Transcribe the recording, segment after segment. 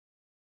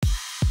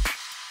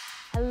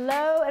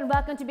and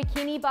welcome to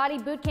Bikini Body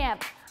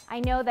Bootcamp.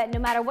 I know that no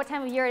matter what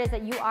time of year it is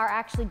that you are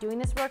actually doing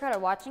this workout or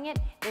watching it,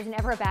 there's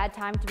never a bad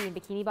time to be in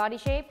bikini body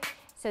shape.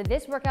 So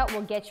this workout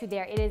will get you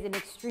there. It is an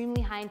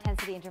extremely high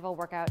intensity interval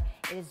workout.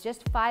 It is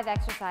just 5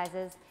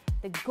 exercises.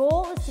 The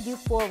goal is to do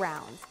 4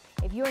 rounds.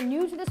 If you're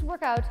new to this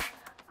workout,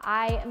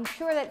 I am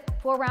sure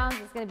that 4 rounds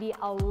is going to be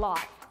a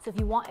lot. So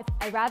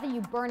I'd rather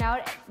you burn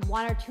out at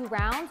 1 or 2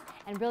 rounds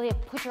and really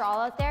put your all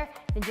out there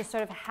than just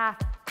sort of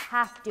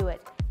half do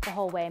it the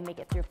whole way and make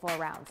it through 4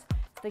 rounds.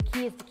 So the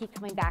key is to keep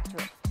coming back to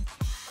it.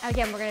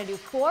 Again, we're going to do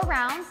 4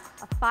 rounds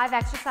of 5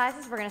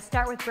 exercises. We're going to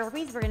start with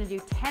burpees. We're going to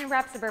do 10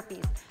 reps of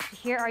burpees. So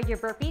here are your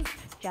burpees.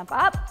 Jump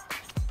up,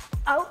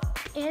 out,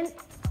 in,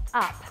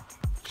 up.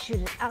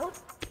 Shoot it out,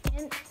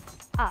 in,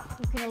 up.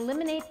 You can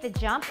eliminate the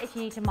jump if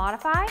you need to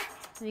modify.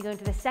 Then we go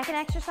into the second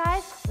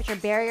exercise, which are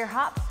barrier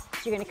hops.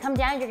 So you're going to come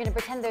down, you're going to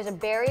pretend there's a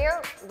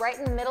barrier right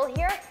in the middle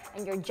here,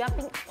 and you're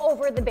jumping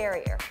over the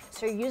barrier.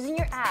 So you're using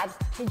your abs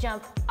to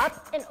jump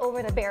up and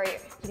over the barrier.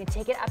 You can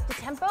take it up to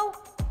tempo,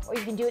 or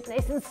you can do it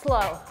nice and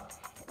slow.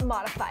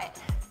 Modify it.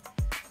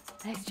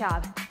 Nice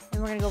job.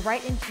 And we're going to go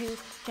right into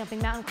jumping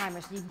mountain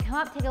climbers. So you can come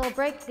up, take a little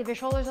break, give your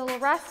shoulders a little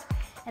rest,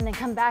 and then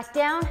come back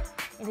down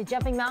into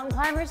jumping mountain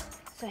climbers.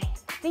 So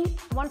feet,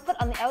 1 foot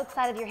on the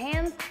outside of your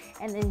hands,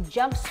 and then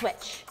jump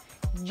switch.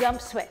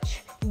 Jump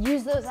switch.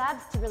 Use those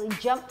abs to really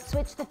jump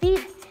switch the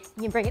feet.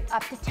 You can bring it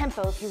up to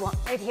tempo if you want,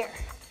 right here.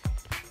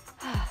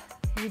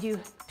 You do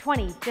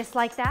 20 just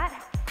like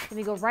that. Then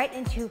we go right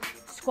into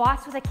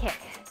squats with a kick.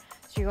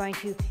 So you're going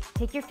to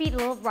take your feet a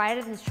little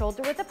wider than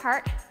shoulder width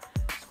apart,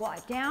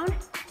 squat down,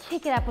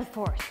 kick it up with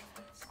force.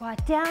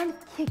 Squat down,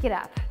 kick it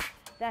up.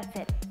 That's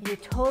it. You do a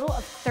total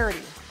of 30.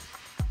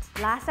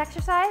 Last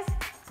exercise,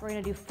 we're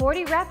going to do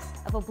 40 reps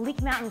of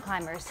oblique mountain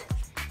climbers.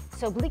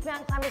 So oblique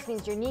mountain climbers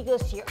means your knee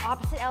goes to your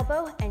opposite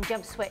elbow and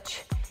jump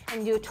switch.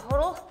 And you do a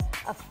total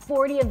of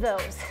 40 of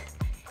those.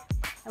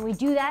 And we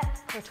do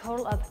that for a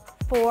total of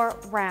 4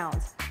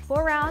 rounds.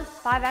 4 rounds,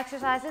 5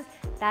 exercises.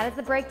 That is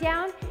the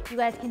breakdown. You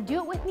guys can do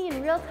it with me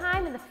in real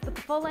time with the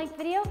full-length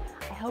video.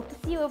 I hope to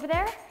see you over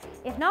there.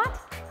 If not,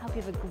 I hope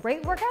you have a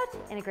great workout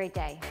and a great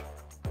day.